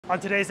On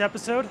today's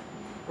episode,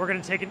 we're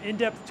going to take an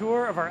in-depth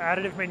tour of our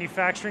additive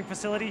manufacturing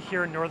facility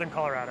here in northern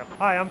Colorado.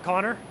 Hi, I'm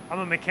Connor. I'm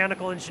a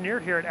mechanical engineer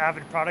here at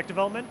Avid Product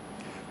Development.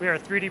 We are a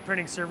 3D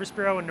printing service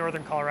bureau in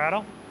northern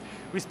Colorado.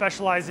 We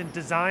specialize in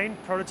design,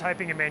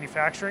 prototyping, and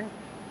manufacturing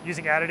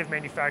using additive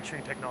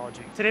manufacturing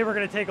technology. Today we're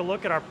going to take a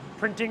look at our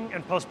printing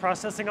and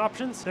post-processing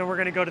options. Then we're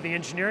going to go to the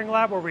engineering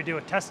lab where we do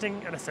a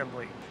testing and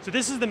assembly. So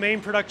this is the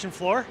main production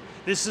floor.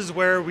 This is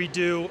where we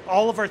do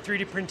all of our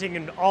 3D printing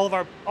and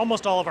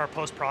almost all of our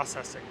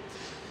post-processing.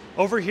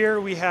 Over here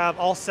we have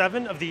all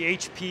 7 of the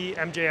HP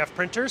MJF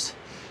printers.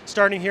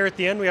 Starting here at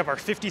the end we have our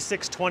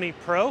 5620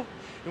 Pro,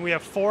 and we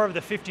have 4 of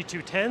the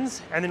 5210s,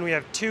 and then we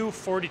have 2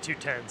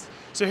 4210s.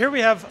 So here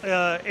we have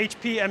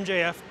HP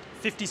MJF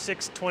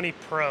 5620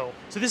 Pro.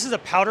 So this is a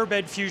powder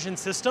bed fusion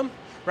system.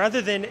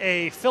 Rather than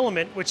a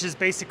filament, which is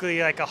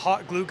basically like a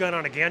hot glue gun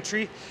on a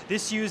gantry,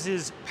 this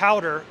uses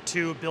powder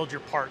to build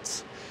your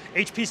parts.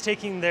 HP's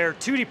taking their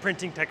 2D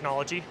printing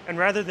technology, and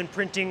rather than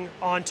printing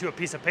onto a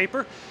piece of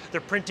paper,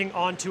 they're printing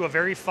onto a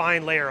very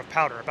fine layer of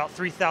powder, about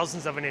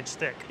 0.03 of an inch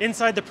thick.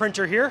 Inside the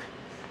printer here,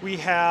 we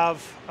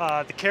have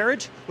the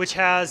carriage, which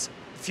has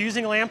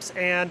fusing lamps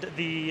and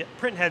the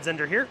print heads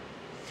under here.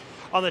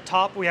 On the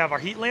top, we have our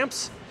heat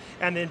lamps.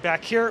 And then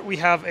back here, we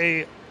have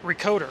a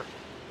recoater.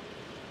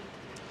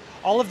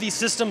 All of these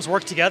systems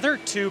work together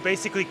to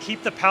basically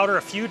keep the powder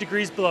a few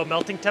degrees below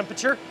melting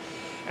temperature.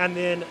 And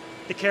then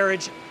the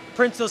carriage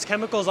prints those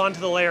chemicals onto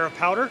the layer of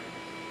powder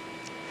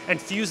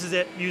and fuses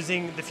it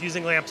using the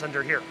fusing lamps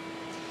under here.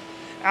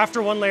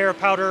 After one layer of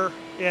powder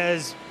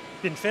has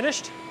been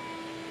finished,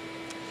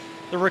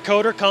 the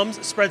recoater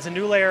comes, spreads a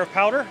new layer of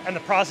powder, and the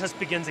process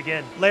begins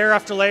again. Layer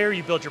after layer,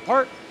 you build your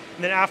part,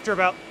 and then after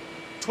about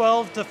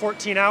 12 to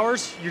 14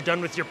 hours, you're done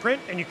with your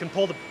print, and you can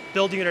pull the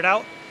build unit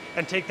out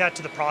and take that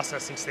to the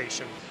processing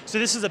station. So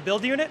this is a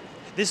build unit.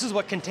 This is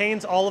what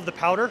contains all of the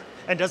powder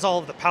and does all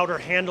of the powder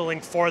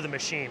handling for the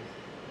machine.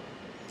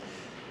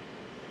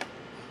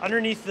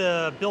 Underneath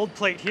the build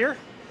plate here,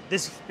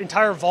 this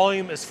entire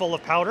volume is full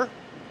of powder.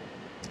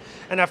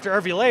 And after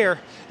every layer,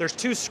 there's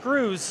 2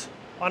 screws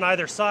on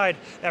either side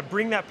that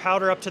bring that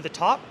powder up to the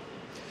top.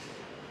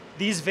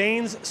 These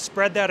vanes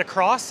spread that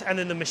across, and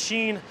then the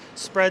machine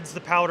spreads the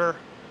powder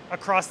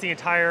across the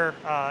entire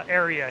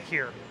area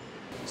here.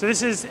 So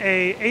this is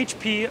a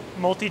HP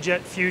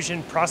multi-jet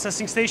fusion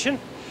processing station.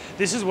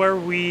 This is where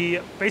we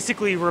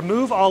basically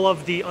remove all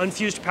of the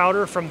unfused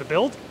powder from the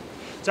build.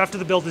 So after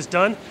the build is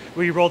done,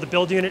 we roll the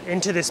build unit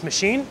into this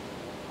machine.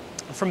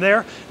 From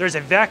there, there's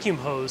a vacuum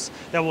hose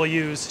that we'll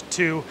use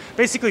to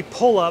basically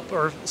pull up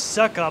or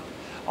suck up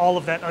all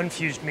of that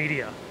unfused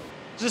media.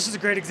 So this is a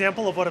great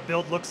example of what a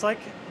build looks like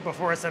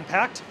before it's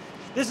unpacked.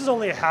 This is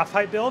only a half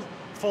height build.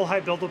 Full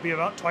height build will be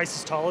about twice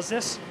as tall as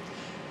this.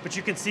 But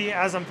you can see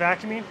as I'm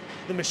vacuuming,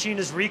 the machine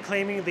is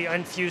reclaiming the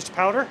unfused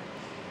powder.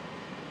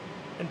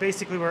 And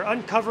basically we're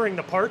uncovering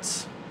the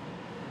parts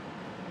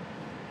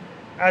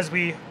as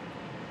we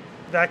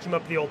vacuum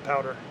up the old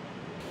powder.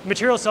 The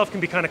material itself can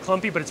be kind of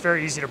clumpy, but it's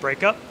very easy to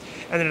break up.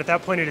 And then at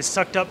that point it is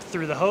sucked up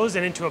through the hose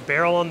and into a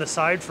barrel on the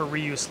side for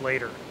reuse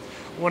later.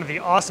 One of the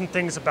awesome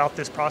things about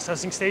this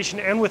processing station,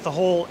 and with the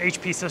whole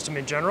HP system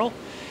in general,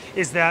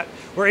 is that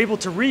we're able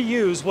to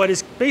reuse what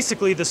is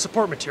basically the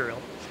support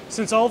material.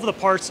 Since all of the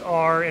parts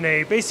are in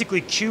a basically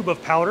cube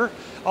of powder,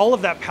 all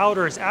of that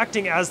powder is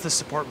acting as the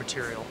support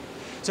material.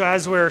 So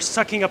as we're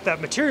sucking up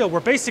that material, we're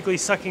basically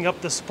sucking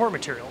up the support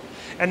material,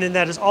 and then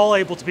that is all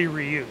able to be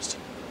reused.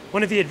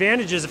 One of the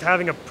advantages of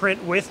having a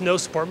print with no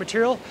support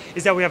material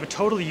is that we have a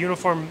totally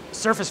uniform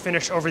surface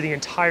finish over the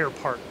entire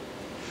part.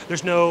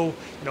 There's no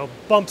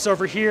bumps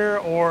over here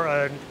or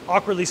an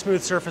awkwardly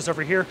smooth surface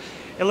over here.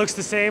 It looks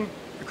the same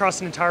across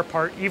an entire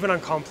part, even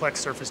on complex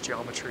surface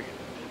geometry.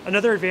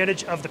 Another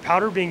advantage of the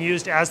powder being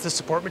used as the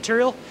support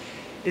material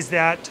is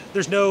that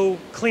there's no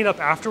cleanup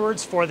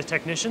afterwards for the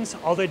technicians.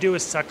 All they do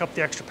is suck up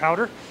the extra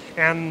powder,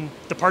 and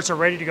the parts are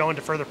ready to go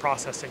into further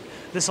processing.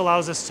 This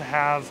allows us to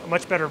have a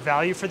much better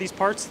value for these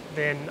parts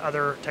than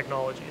other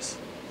technologies.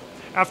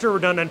 After we're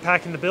done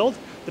unpacking the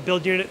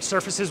build unit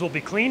surfaces will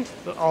be cleaned.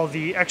 All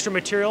the extra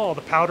material, all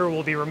the powder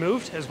will be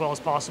removed as well as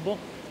possible.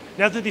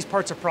 Now that these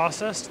parts are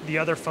processed, the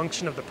other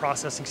function of the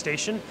processing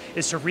station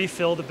is to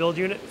refill the build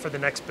unit for the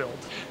next build.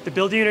 The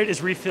build unit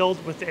is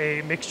refilled with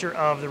a mixture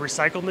of the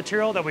recycled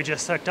material that we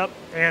just sucked up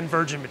and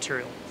virgin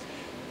material.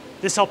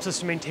 This helps us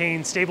to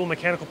maintain stable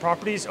mechanical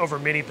properties over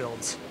many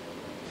builds.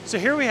 So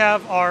here we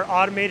have our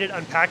automated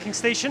unpacking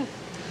station.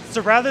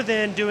 So rather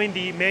than doing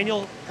the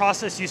manual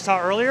process you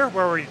saw earlier,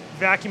 where we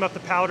vacuum up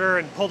the powder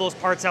and pull those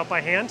parts out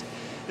by hand,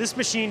 this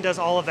machine does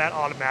all of that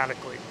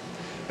automatically.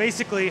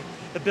 Basically,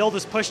 the build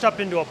is pushed up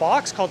into a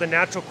box called a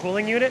natural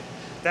cooling unit.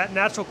 That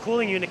natural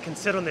cooling unit can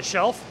sit on the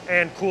shelf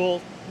and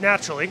cool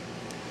naturally.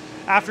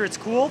 After it's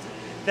cooled,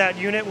 that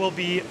unit will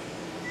be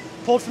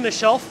pulled from the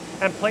shelf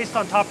and placed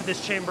on top of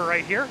this chamber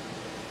right here,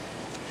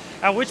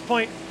 at which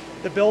point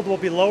the build will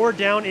be lowered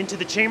down into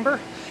the chamber,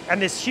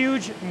 and this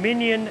huge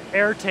minion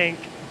air tank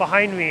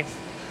behind me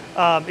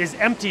is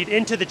emptied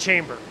into the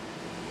chamber.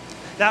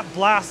 That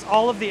blasts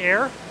all of the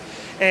air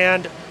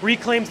and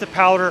reclaims the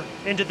powder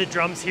into the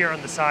drums here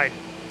on the side.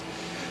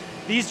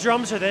 These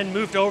drums are then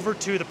moved over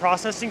to the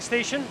processing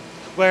station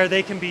where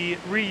they can be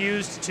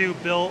reused to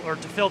build or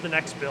to fill the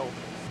next build.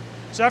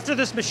 So after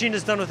this machine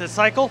is done with its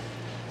cycle,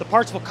 the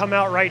parts will come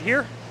out right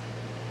here,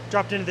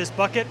 dropped into this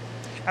bucket,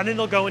 and then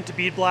they'll go into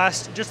bead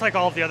blast, just like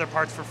all of the other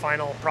parts for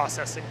final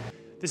processing.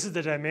 This is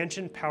the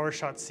Dimension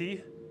PowerShot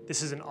C.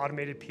 This is an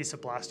automated piece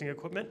of blasting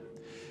equipment.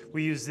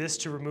 We use this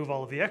to remove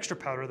all of the extra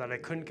powder that I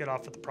couldn't get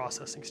off at the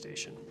processing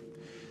station.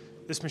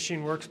 This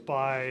machine works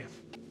by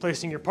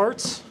placing your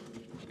parts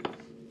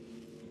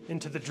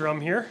into the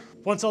drum here.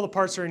 Once all the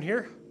parts are in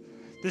here,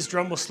 this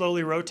drum will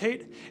slowly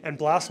rotate, and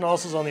blast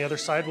nozzles on the other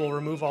side will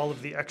remove all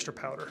of the extra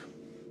powder.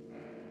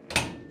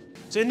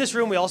 So in this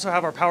room, we also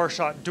have our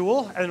PowerShot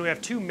Dual, and then we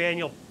have two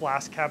manual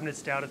blast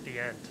cabinets down at the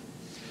end.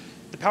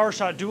 The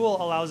PowerShot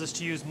Dual allows us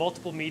to use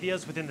multiple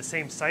medias within the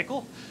same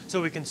cycle.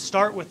 So we can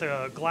start with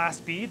a glass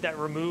bead that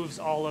removes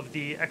all of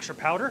the extra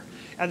powder,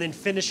 and then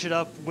finish it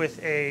up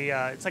with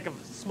it's like a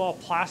small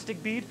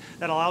plastic bead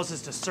that allows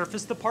us to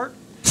surface the part.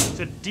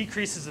 So it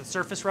decreases the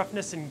surface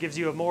roughness and gives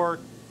you a more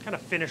kind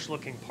of finished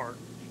looking part.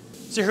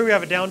 So here we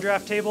have a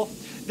downdraft table.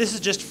 This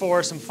is just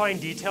for some fine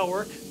detail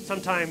work.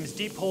 Sometimes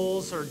deep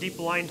holes or deep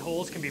lined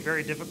holes can be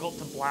very difficult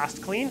to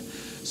blast clean.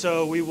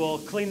 So we will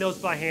clean those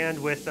by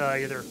hand with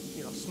either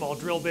small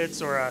drill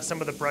bits or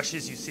some of the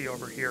brushes you see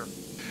over here.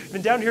 And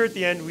then down here at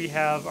the end, we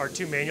have our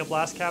two manual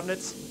blast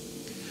cabinets.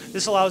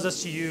 This allows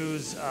us to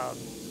use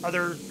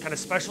other kind of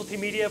specialty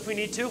media if we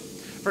need to.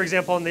 For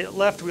example, on the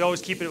left, we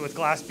always keep it with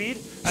glass bead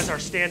as our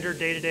standard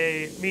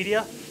day-to-day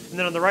media. And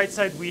then on the right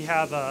side, we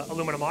have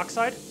aluminum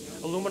oxide.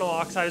 Aluminum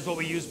oxide is what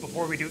we use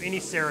before we do any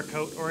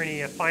Cerakote or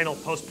any final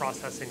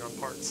post-processing on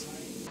parts.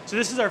 So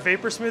this is our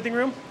vapor smoothing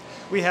room.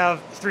 We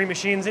have 3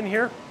 machines in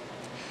here.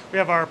 We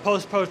have our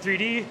Post-Pro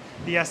 3D,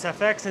 the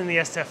SFX, and the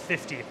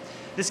SF50.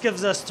 This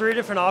gives us 3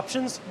 different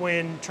options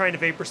when trying to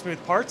vapor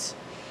smooth parts.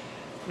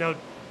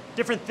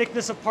 Different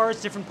thickness of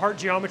parts, different part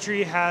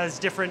geometry has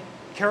different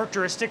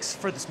characteristics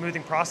for the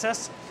smoothing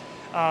process.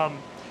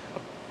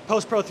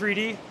 Post-Pro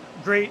 3D,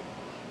 great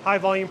high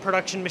volume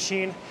production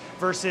machine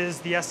versus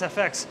the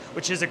SFX,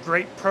 which is a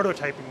great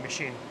prototyping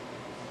machine.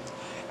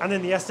 And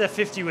then the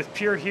SF50 with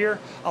Pure here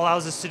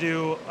allows us to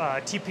do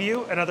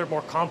TPU and other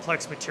more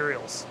complex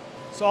materials.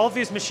 So all of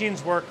these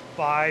machines work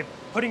by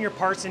putting your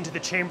parts into the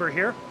chamber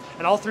here,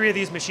 and all 3 of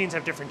these machines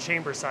have different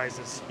chamber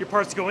sizes. Your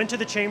parts go into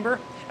the chamber,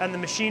 and the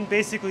machine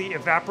basically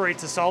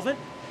evaporates the solvent,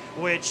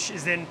 which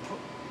is then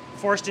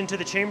forced into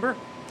the chamber,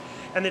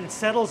 and then it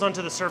settles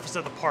onto the surface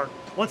of the part.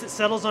 Once it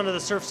settles onto the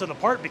surface of the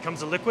part, it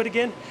becomes a liquid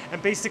again,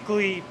 and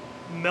basically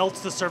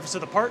melts the surface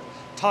of the part,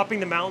 topping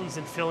the mountains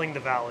and filling the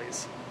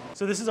valleys.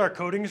 So this is our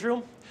coatings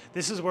room.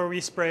 This is where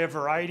we spray a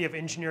variety of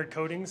engineered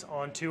coatings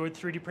onto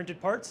 3D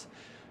printed parts.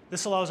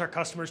 This allows our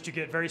customers to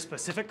get very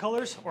specific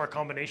colors or a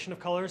combination of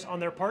colors on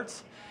their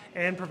parts,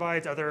 and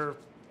provides other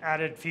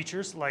added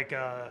features like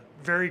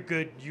very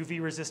good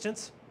UV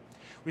resistance.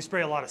 We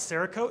spray a lot of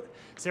Cerakote.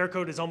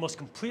 Cerakote is almost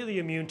completely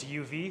immune to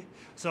UV,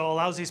 so it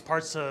allows these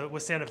parts to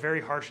withstand a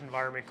very harsh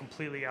environment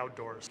completely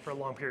outdoors for a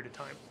long period of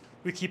time.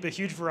 We keep a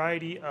huge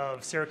variety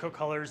of Cerakote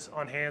colors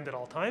on hand at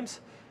all times,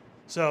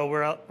 so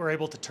we're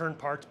able to turn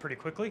parts pretty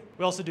quickly.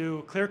 We also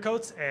do clear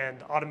coats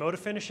and automotive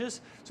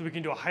finishes, so we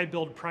can do a high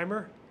build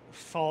primer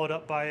followed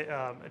up by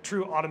a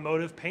true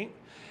automotive paint,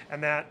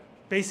 and that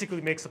basically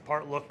makes the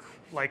part look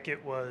like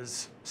it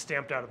was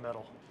stamped out of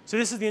metal. So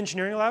this is the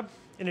engineering lab.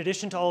 In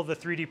addition to all of the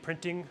 3D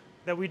printing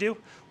that we do,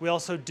 we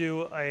also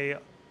do a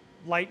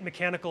light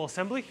mechanical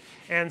assembly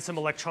and some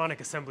electronic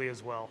assembly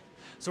as well.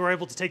 So we're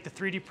able to take the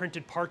 3D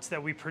printed parts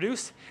that we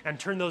produce and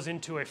turn those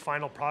into a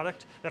final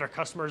product that our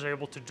customers are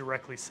able to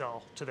directly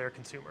sell to their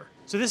consumer.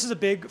 So this is a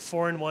big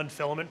 4-in-1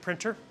 filament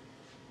printer.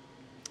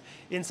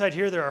 Inside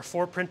here there are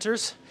 4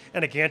 printers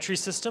and a gantry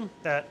system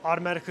that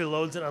automatically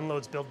loads and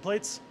unloads build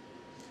plates.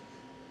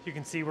 You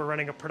can see we're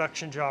running a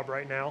production job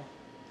right now.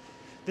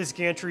 This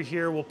gantry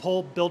here will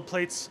pull build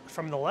plates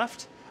from the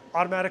left,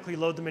 automatically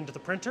load them into the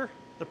printer.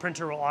 The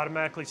printer will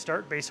automatically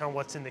start based on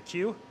what's in the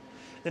queue.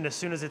 Then as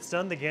soon as it's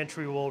done, the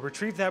gantry will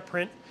retrieve that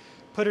print,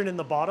 put it in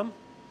the bottom,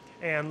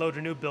 and load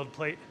a new build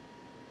plate,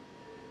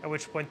 at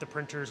which point the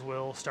printers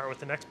will start with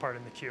the next part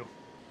in the queue.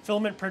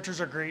 Filament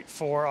printers are great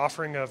for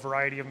offering a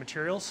variety of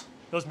materials.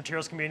 Those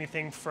materials can be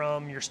anything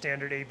from your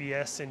standard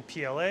ABS and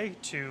PLA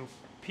to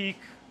PEEK,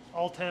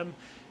 Altem,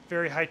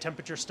 very high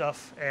temperature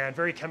stuff, and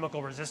very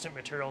chemical resistant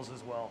materials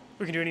as well.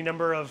 We can do any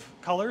number of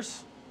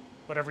colors,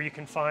 whatever you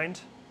can find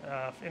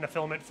in a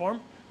filament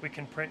form, we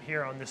can print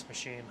here on this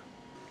machine.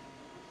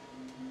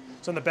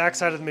 So on the back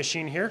side of the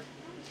machine here,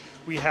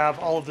 we have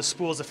all of the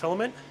spools of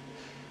filament.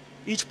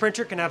 Each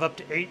printer can have up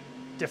to 8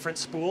 different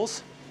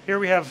spools. Here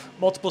we have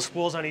multiple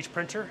spools on each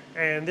printer,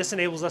 and this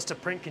enables us to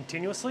print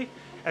continuously.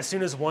 As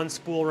soon as one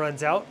spool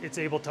runs out, it's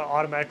able to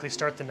automatically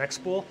start the next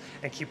spool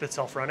and keep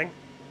itself running.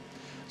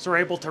 So we're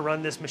able to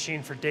run this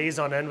machine for days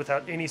on end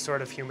without any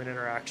sort of human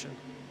interaction.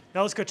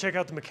 Now let's go check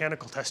out the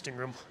mechanical testing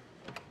room.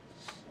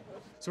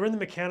 So we're in the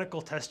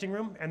mechanical testing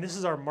room, and this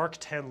is our Mark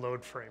 10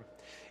 load frame.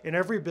 In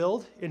every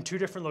build, in 2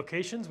 different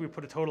locations, we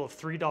put a total of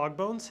 3 dog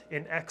bones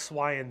in X,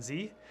 Y, and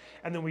Z,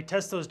 and then we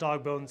test those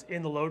dog bones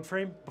in the load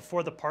frame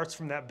before the parts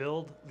from that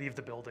build leave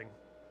the building.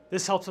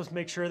 This helps us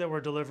make sure that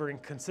we're delivering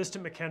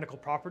consistent mechanical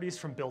properties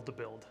from build to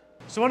build.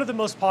 So one of the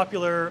most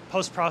popular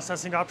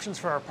post-processing options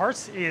for our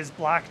parts is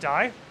black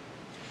die.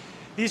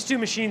 These 2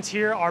 machines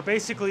here are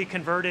basically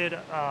converted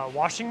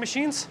washing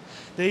machines.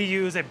 They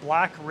use a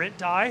black RIT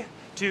die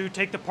to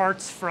take the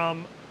parts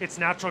from its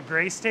natural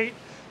gray state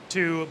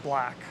to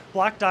black.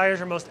 Black die is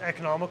our most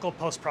economical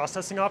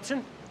post-processing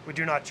option. We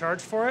do not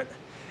charge for it,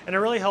 and it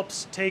really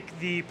helps take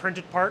the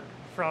printed part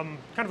from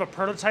kind of a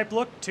prototype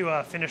look to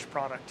a finished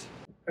product.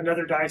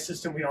 Another die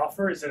system we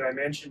offer is the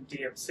Dimension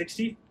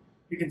DM60.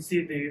 You can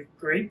see the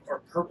grape or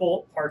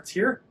purple parts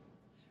here.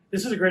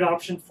 This is a great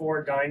option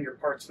for dyeing your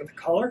parts with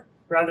color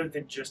rather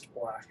than just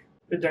black.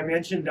 The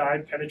Dimension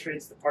die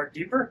penetrates the part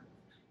deeper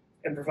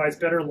and provides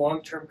better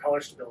long-term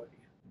color stability.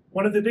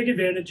 One of the big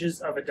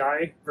advantages of a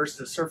die versus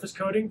a surface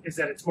coating is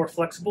that it's more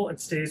flexible and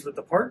stays with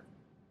the part.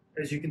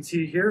 As you can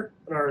see here,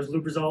 our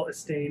Lubrizol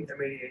Estain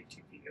M88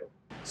 TPU.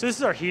 So this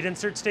is our heat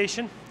insert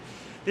station.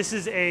 This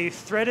is a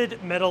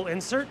threaded metal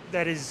insert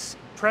that is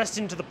pressed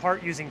into the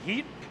part using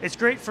heat. It's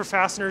great for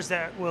fasteners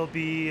that will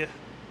be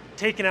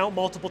taken out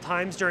multiple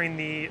times during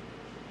the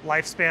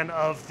lifespan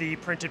of the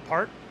printed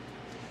part.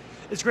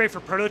 It's great for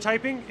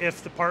prototyping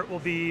if the part will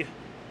be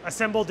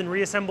assembled and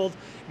reassembled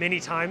many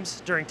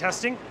times during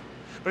testing.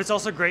 But it's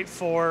also great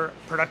for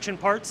production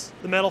parts.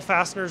 The metal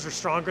fasteners are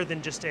stronger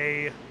than just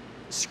a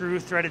screw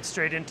threaded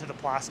straight into the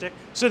plastic.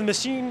 So the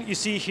machine you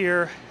see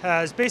here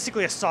has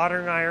basically a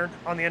soldering iron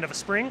on the end of a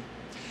spring,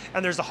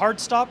 and there's a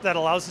hard stop that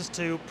allows us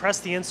to press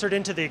the insert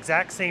into the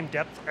exact same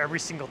depth every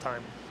single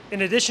time.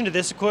 In addition to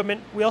this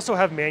equipment, we also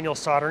have manual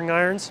soldering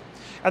irons,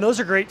 and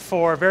those are great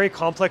for very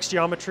complex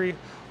geometry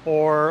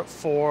or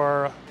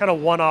for kind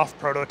of one-off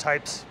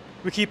prototypes.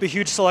 We keep a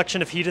huge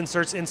selection of heat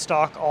inserts in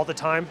stock all the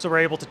time, so we're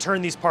able to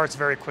turn these parts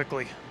very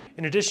quickly.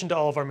 In addition to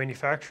all of our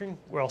manufacturing,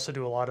 we also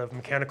do a lot of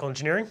mechanical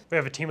engineering. We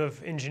have a team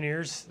of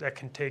engineers that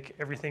can take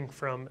everything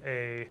from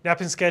a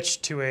napkin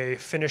sketch to a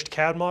finished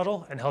CAD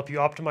model and help you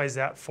optimize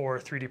that for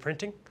 3D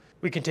printing.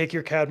 We can take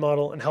your CAD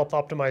model and help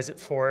optimize it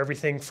for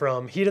everything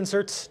from heat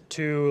inserts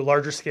to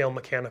larger scale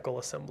mechanical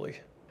assembly.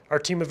 Our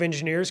team of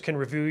engineers can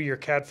review your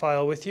CAD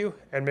file with you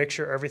and make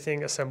sure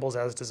everything assembles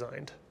as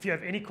designed. If you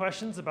have any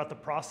questions about the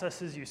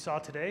processes you saw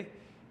today,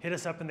 hit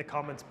us up in the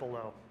comments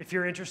below. If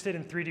you're interested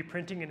in 3D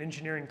printing and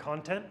engineering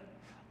content,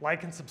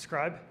 like and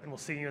subscribe, and we'll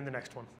see you in the next one.